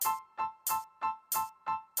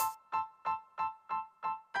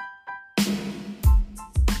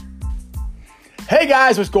Hey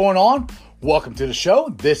guys, what's going on? Welcome to the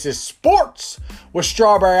show. This is Sports with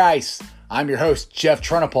Strawberry Ice. I'm your host, Jeff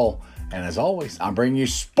Trenopole. And as always, I'm bringing you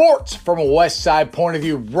sports from a West Side point of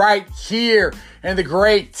view right here in the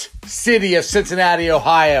great city of Cincinnati,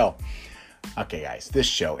 Ohio. Okay, guys, this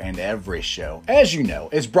show and every show, as you know,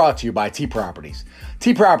 is brought to you by T Properties.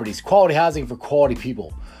 T Properties, quality housing for quality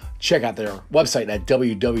people. Check out their website at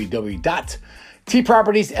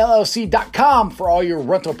www.tpropertiesllc.com for all your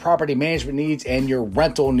rental property management needs and your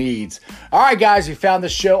rental needs. All right, guys, you found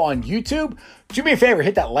this show on YouTube. Do me a favor,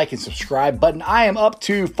 hit that like and subscribe button. I am up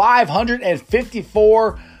to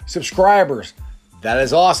 554 subscribers. That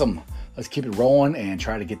is awesome. Let's keep it rolling and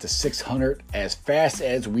try to get to 600 as fast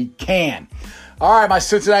as we can. All right, my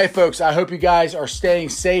Cincinnati folks, I hope you guys are staying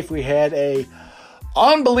safe. We had a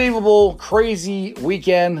unbelievable, crazy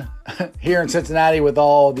weekend here in Cincinnati with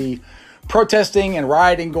all the protesting and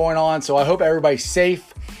rioting going on. So I hope everybody's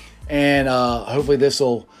safe, and hopefully this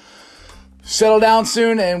will settle down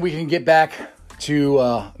soon and we can get back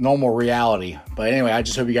to normal reality. But anyway, I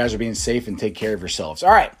just hope you guys are being safe and take care of yourselves.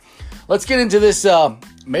 All right, let's get into this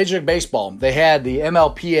Major League Baseball. They had the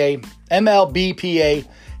MLBPA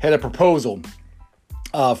had a proposal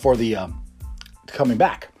for the coming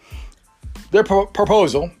back. Their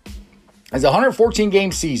proposal is a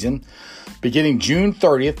 114-game season beginning June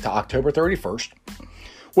 30th to October 31st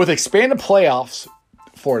with expanded playoffs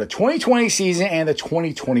for the 2020 season and the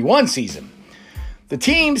 2021 season. The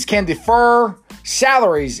teams can defer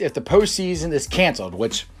salaries if the postseason is canceled,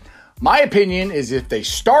 which my opinion is if they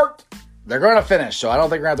start, they're going to finish. So I don't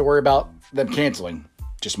think we're going to have to worry about them canceling.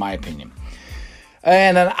 Just my opinion.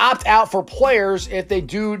 And an opt-out for players if they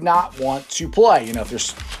do not want to play. You know, if they're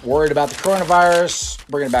worried about the coronavirus,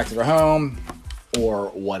 bringing it back to their home, or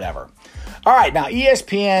whatever. All right, now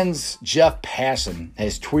ESPN's Jeff Passan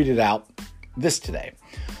has tweeted out this today.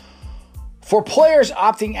 For players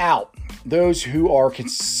opting out, those who are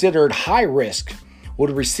considered high risk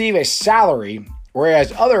would receive a salary,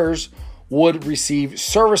 whereas others would receive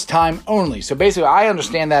service time only. So basically, I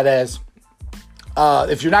understand that as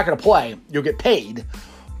if you're not going to play, you'll get paid,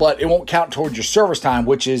 but it won't count towards your service time,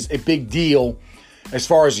 which is a big deal as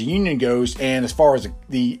far as the union goes and as far as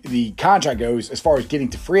the contract goes, as far as getting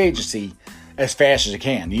to free agency as fast as you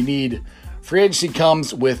can. You need free agency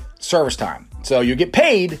comes with service time. So you get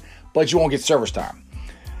paid, but you won't get service time.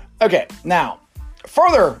 Okay, now,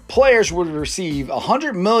 further, players would receive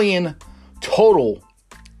 $100 million total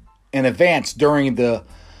in advance during the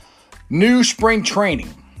new spring training.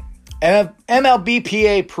 And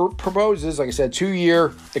MLBPA proposes, like I said,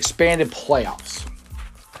 2-year expanded playoffs.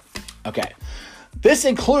 Okay, this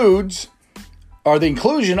includes, or the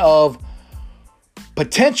inclusion of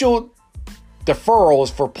potential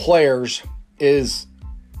deferrals for players is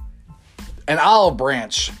an olive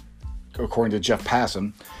branch, according to Jeff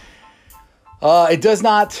Passan. If it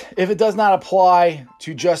does not apply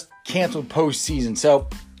to just canceled postseason. So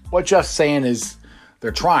what Jeff's saying is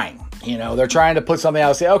they're trying. You know, they're trying to put something out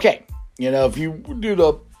and say, okay, you know, if you do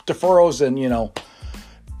the deferrals and, you know,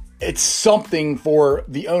 it's something for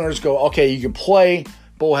the owners to go, okay, you can play,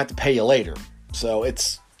 but we'll have to pay you later. So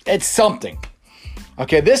it's something.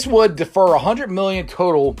 Okay, this would defer $100 million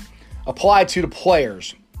total applied to the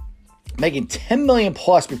players, making $10 million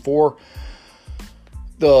plus before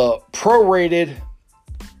the prorated,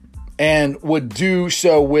 and would do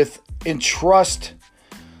so with interest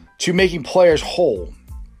to making players whole.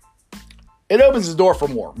 It opens the door for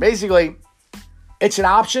more. Basically, it's an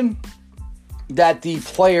option that the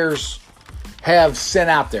players have sent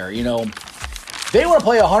out there. You know, they want to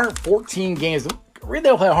play 114 games. Really,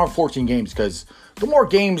 they'll play 114 games because the more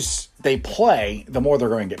games they play, the more they're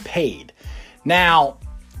going to get paid. Now,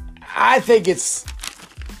 I think it's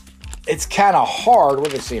kind of hard.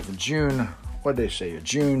 What did they say for June? What did they say?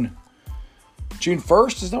 June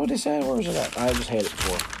 1st? Is that what they said? Where was it at? I just had it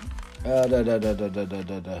before.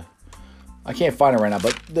 I can't find it right now,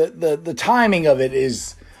 but the timing of it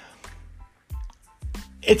is,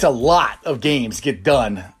 it's a lot of games get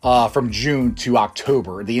done from June to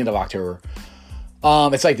October, the end of October.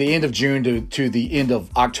 It's like the end of June to the end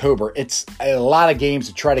of October. It's a lot of games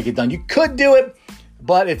to try to get done. You could do it,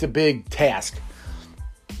 but it's a big task.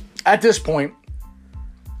 At this point,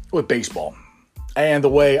 with baseball and the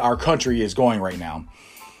way our country is going right now,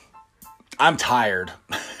 I'm tired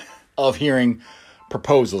of hearing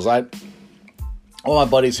proposals. One of my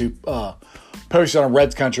buddies who posted on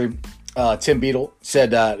Reds Country, Tim Beadle,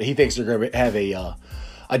 said he thinks they're going to have a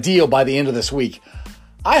deal by the end of this week.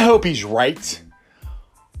 I hope he's right,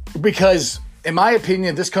 because in my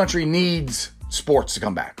opinion, this country needs sports to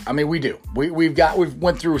come back. I mean, we do. We've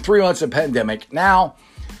went through 3 months of pandemic. Now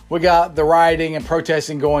we got the rioting and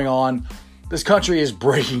protesting going on. This country is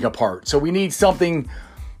breaking apart. So we need something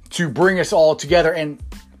to bring us all together. And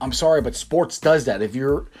I'm sorry, but sports does that. If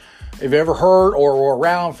you've ever heard or were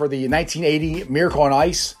around for the 1980 Miracle on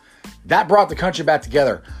Ice, that brought the country back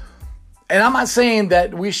together. And I'm not saying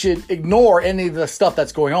that we should ignore any of the stuff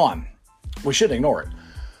that's going on. We shouldn't ignore it.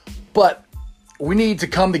 But we need to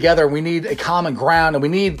come together. We need a common ground, and we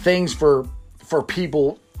need things for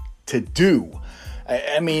people to do.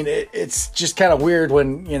 I mean, it's just kind of weird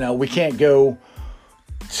when, we can't go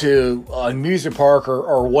to an amusement park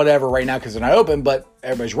or whatever right now because they're not open, but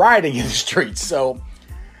everybody's rioting in the streets. So,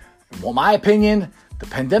 well, my opinion, the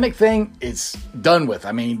pandemic thing, it's done with.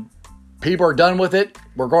 I mean, people are done with it.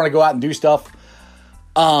 We're going to go out and do stuff.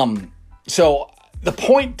 So the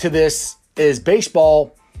point to this is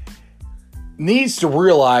baseball needs to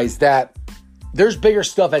realize that there's bigger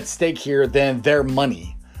stuff at stake here than their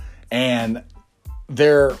money. And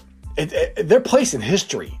their place in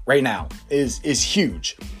history right now is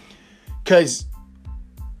huge. Because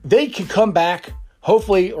they can come back,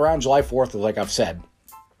 hopefully around July 4th, like I've said.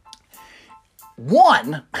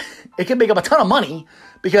 One, it can make up a ton of money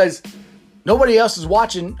because nobody else is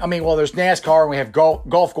watching. I mean, well, there's NASCAR and we have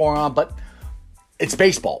golf going on, but it's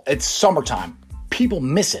baseball. It's summertime. People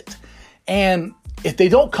miss it. And if they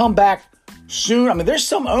don't come back soon, I mean, there's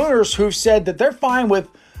some owners who've said that they're fine with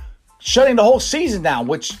shutting the whole season down,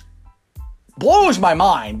 which blows my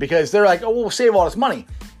mind because they're like, oh, we'll save all this money.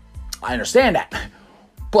 I understand that.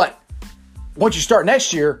 But once you start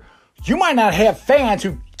next year, you might not have fans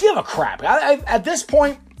who give a crap. At this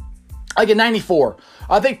point, like in 94,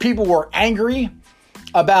 I think people were angry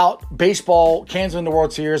about baseball canceling the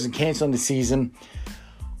World Series and canceling the season.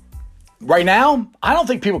 Right now, I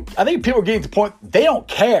think people are getting to the point they don't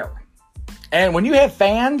care. And when you have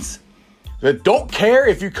fans that don't care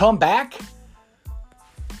if you come back,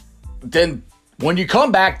 then when you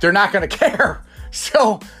come back, they're not going to care.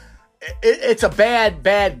 So it's a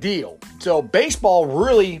bad deal. So baseball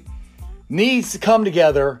really needs to come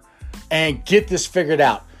together and get this figured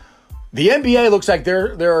out. The NBA looks like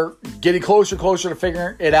they're getting closer to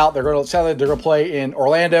figuring it out. They're going to play in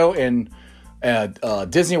Orlando in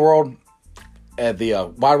Disney World at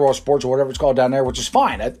the Wide World Sports or whatever it's called down there, which is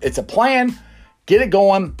fine. It's a plan. Get it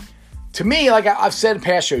going. To me, like I've said in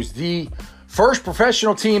past shows, the first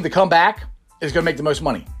professional team to come back is going to make the most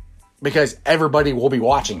money because everybody will be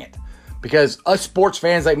watching it. Because us sports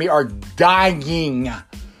fans like me are dying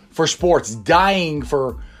for sports, dying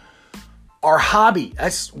for our hobby.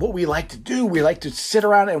 That's what we like to do. We like to sit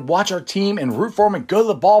around and watch our team and root for them and go to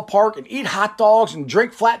the ballpark and eat hot dogs and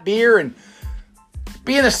drink flat beer and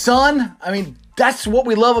be in the sun. I mean, that's what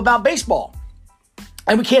we love about baseball.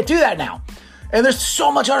 And we can't do that now. And there's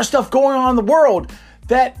so much other stuff going on in the world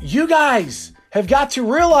that you guys have got to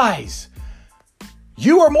realize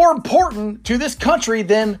you are more important to this country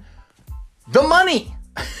than the money.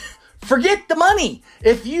 Forget the money.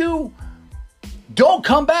 If you don't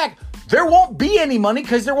come back, there won't be any money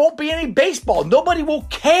because there won't be any baseball. Nobody will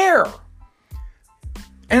care.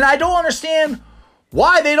 And I don't understand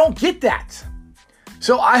why they don't get that.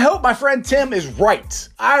 So I hope my friend Tim is right.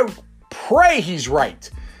 I pray he's right.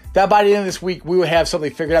 That by the end of this week, we will have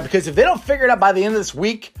something figured out. Because if they don't figure it out by the end of this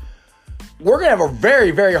week, we're going to have a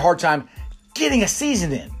very, very hard time getting a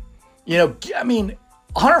season in. I mean,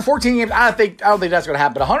 114 games, I don't think that's going to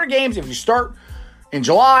happen. But 100 games, if you start in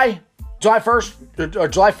July 1st or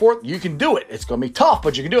July 4th, you can do it. It's going to be tough,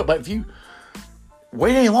 but you can do it. But if you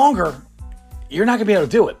wait any longer, you're not going to be able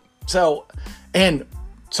to do it. So,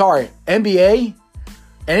 NBA,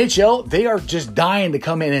 NHL, they are just dying to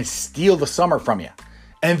come in and steal the summer from you.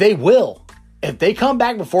 And they will. If they come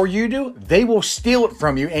back before you do, they will steal it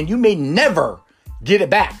from you, and you may never get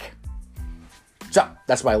it back. So,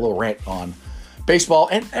 that's my little rant on baseball.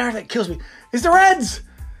 And that kills me is the Reds.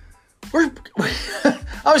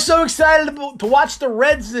 I was so excited to watch the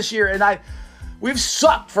Reds this year, and we've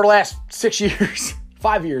sucked for the last 6 years,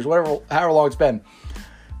 5 years, however long it's been.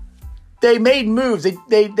 They made moves.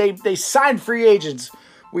 They signed free agents.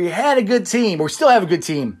 We had a good team. We still have a good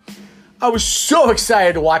team. I was so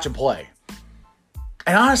excited to watch them play.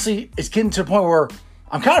 And honestly, it's getting to the point where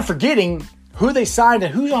I'm kind of forgetting who they signed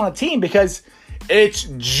and who's on the team because it's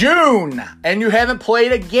June and you haven't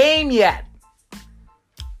played a game yet.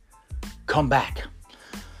 Come back.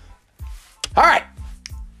 All right.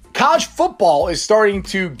 College football is starting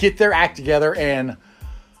to get their act together, and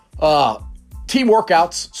team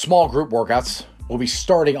workouts, small group workouts, will be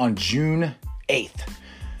starting on June 8th.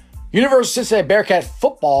 University of Cincinnati Bearcat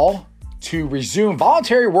football to resume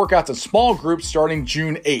voluntary workouts in small groups starting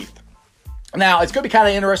June 8th. Now, it's going to be kind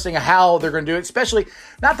of interesting how they're going to do it, especially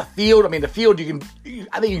not the field. I mean, the field, I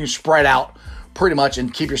think you can spread out pretty much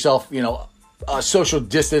and keep yourself, social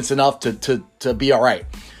distance enough to be all right.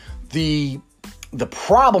 The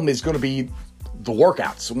problem is going to be the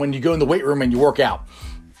workouts. When you go in the weight room and you work out,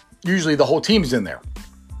 usually the whole team's in there.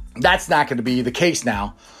 That's not going to be the case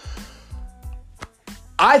now.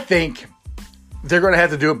 I think they're going to have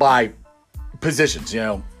to do it by positions,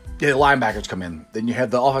 The linebackers come in, then you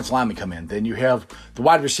have the offensive linemen come in, then you have the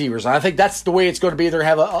wide receivers. And I think that's the way it's going to be. They're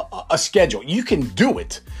going to have a schedule. You can do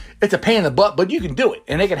it. It's a pain in the butt, but you can do it,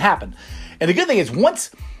 and it can happen. And the good thing is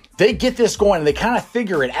once they get this going and they kind of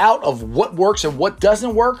figure it out of what works and what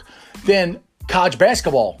doesn't work, then college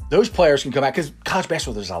basketball, those players can come back. Because college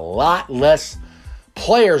basketball, there's a lot less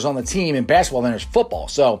players on the team in basketball than there's football.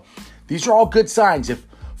 So these are all good signs. If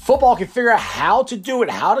football can figure out how to do it,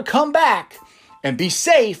 how to come back and be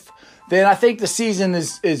safe, then I think the season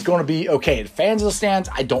is going to be okay. Fans of the stands,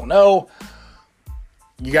 I don't know.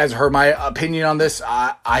 You guys heard my opinion on this.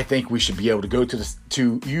 I think we should be able to go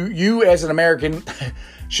to you as an American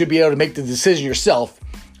should be able to make the decision yourself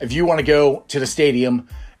if you want to go to the stadium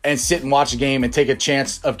and sit and watch a game and take a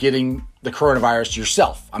chance of getting the coronavirus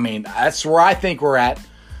yourself. I mean, that's where I think we're at.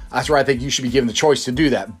 That's where I think you should be given the choice to do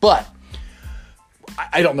that. But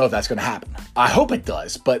I don't know if that's going to happen. I hope it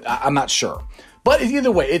does, but I'm not sure. But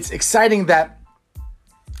either way, it's exciting that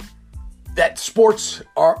sports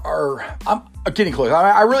are getting close.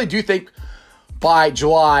 I really do think by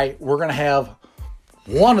July we're going to have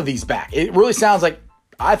one of these back. It really sounds like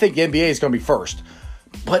I think the NBA is going to be first.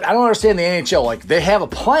 But I don't understand the NHL. Like, they have a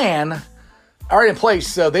plan already in place,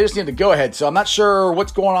 so they just need to go ahead. So I'm not sure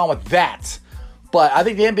what's going on with that. But I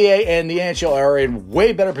think the NBA and the NHL are in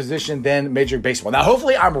way better position than Major League Baseball. Now,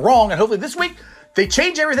 hopefully I'm wrong, and hopefully this week they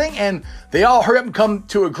change everything and they all hurry up and come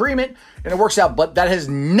to agreement and it works out. But that has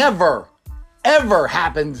never, ever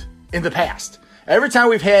happened in the past. Every time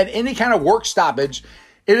we've had any kind of work stoppage,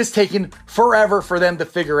 it has taken forever for them to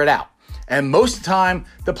figure it out. And most of the time,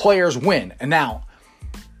 the players win. And now,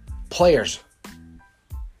 players,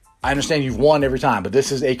 I understand you've won every time, but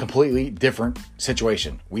this is a completely different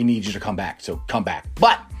situation. We need you to come back, so come back.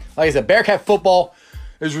 But, like I said, Bearcat football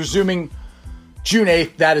is resuming June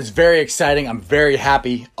 8th. That is very exciting. I'm very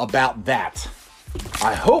happy about that.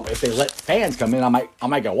 I hope if they let fans come in, I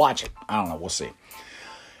might go watch it. I don't know. We'll see.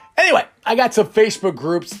 Anyway, I got some Facebook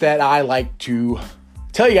groups that I like to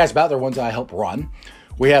tell you guys about. They're ones that I help run.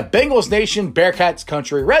 We have Bengals Nation, Bearcats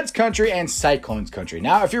Country, Reds Country, and Cyclones Country.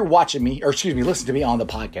 Now, if you're watching me, listen to me on the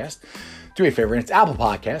podcast, do me a favor, and it's Apple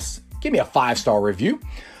Podcasts. Give me a 5-star review.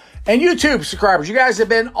 And YouTube subscribers, you guys have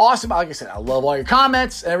been awesome. Like I said, I love all your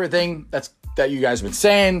comments and everything that you guys have been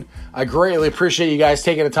saying. I greatly appreciate you guys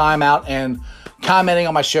taking the time out and commenting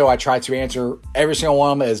on my show. I try to answer every single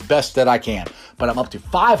one of them as best that I can. But I'm up to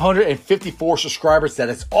 554 subscribers. That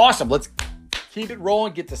is awesome. Let's keep it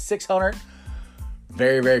rolling. Get to 600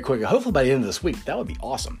 very, very quickly. Hopefully by the end of this week. That would be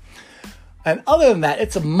awesome. And other than that,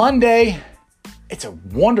 it's a Monday. It's a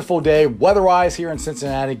wonderful day weather-wise here in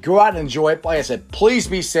Cincinnati. Go out and enjoy it. Like I said, please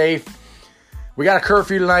be safe. We got a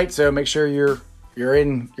curfew tonight, so make sure you're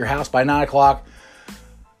in your house by 9 o'clock.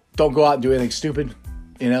 Don't go out and do anything stupid.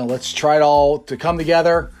 Let's try it all to come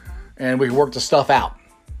together and we can work the stuff out.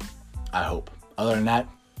 I hope. Other than that,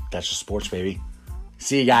 that's just sports, baby.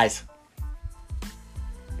 See you guys.